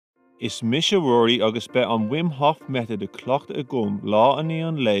Is mis a roirí agus be an Wim Hof method a cleachtadh agam lá a ní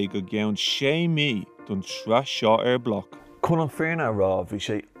an lé go gceann 6 mí don sreas seo BLOC. Chun an fearna rá bhí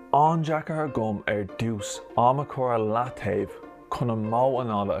sé andeacair agam dús ama chur a leataobh chun an mó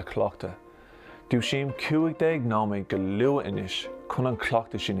anála a cleachtadh. Dú siam 15 nóiméad go luath inis chun an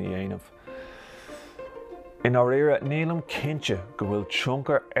cleachtadh sin a dhéanamh. In áiríre nílam cinnte go bhfuil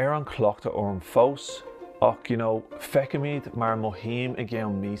tionchar an cleachtadh or an fós ach feicimid mar mohíim i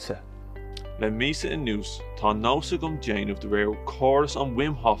gceann mísa. Le mísa in nús, tá nósa gom déanamh de réir choras an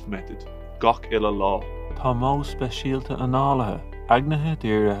Wim Hof method, gach ile lá. Tá mó speisialta análathe, aignithe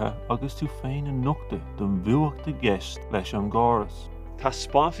díirithe agus tú féin in nuachta don bhuaachta gceist leis an gáras. Tá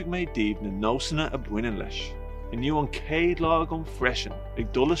spáfig méid díobh na nósanna a buine leis. Iniu an chéad lá agam freisin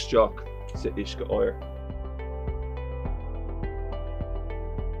ag dul isteach sa uisce Oighir.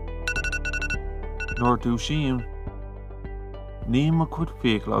 Nor dú siam, ní ma chud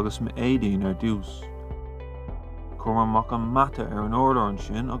féachla agus ma éadaín dús. Chum amach an mata an ordáin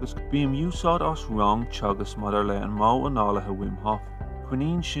sin agus bíam úsáid as rang teagas madidir le an mó análathe Wim Hof.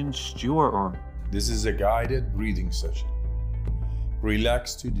 Cuiníonn sin stúar orm. This is a guided breathing session.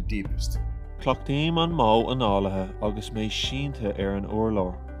 Relax to the deepest. Cleachtaíim an mó análathe agus mé sínta an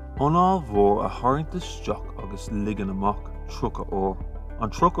urlár. Unáil mhór a tharraingt isteach agus ligean amach trucha ór. An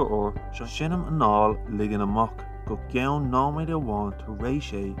trucha ór se sinnam anáil ligean amach go gceann nóiméad amháin tar rééis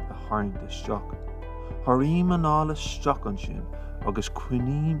é a tharraingt isteach. Thairím anála isteach an sin agus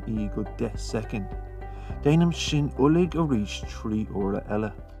cuiníonn go 10 second. Déanamh sin ullaigh a rís 3 óra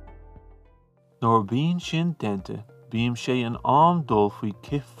eile. Nóir bíonn sin dente, bíam sé an am dul faoi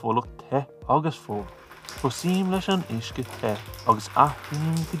cith fholcadh agus fór. Prosím leis an uisce the agus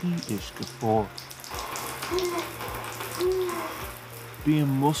aithníonn go dtí uisce fór. Bíam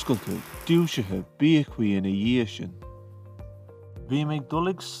muscailte, dúisithe, bíochaí ina dhíth sin. Bhí ag dul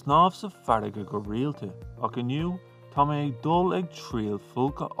ag snámh sa farraige go rialta, ach inniu tá ag dul ag tríal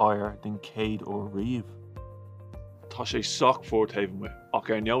Folcadh Oighir den chéad ó riamh. Tá sé soch fórtaobh mu, ach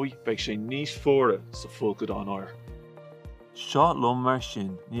neamh beidh sé níos fóra sa Folcadh Oighir. Seo lum mar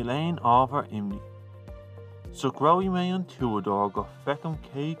sin, níl aon ábhar imní. So gráidh mé an túadár go feicim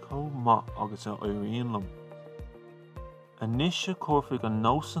cé có maith agus an oighríon lum. Anis se cuirfeadh an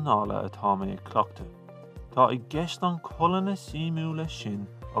nós anála atá mé ag cleachtadh. Tá ag gceist an cholainn na simú le sin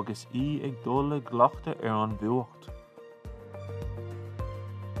agus ag dul le glacfaidh an bhuacht.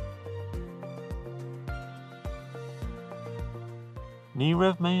 Ní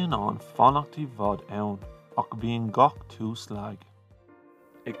raibh mé an fannachtaí bhd ann ach bíonn gach tús leag.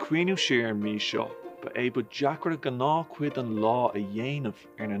 Ag cuineadh sé ar mí seo, ba é bud deacair go náchuid an lá a dhéanamh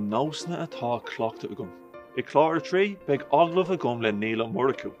ar na nósanna atá cleachtadh agam. I chláir trí beidh aglah agam le níla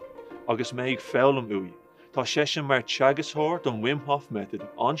mórachú, agus mé ag feilm uí. Tá sé sin mar teagasthóir don Wim Hof method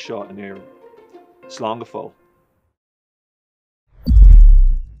anseo in éireann. Slán go fóill.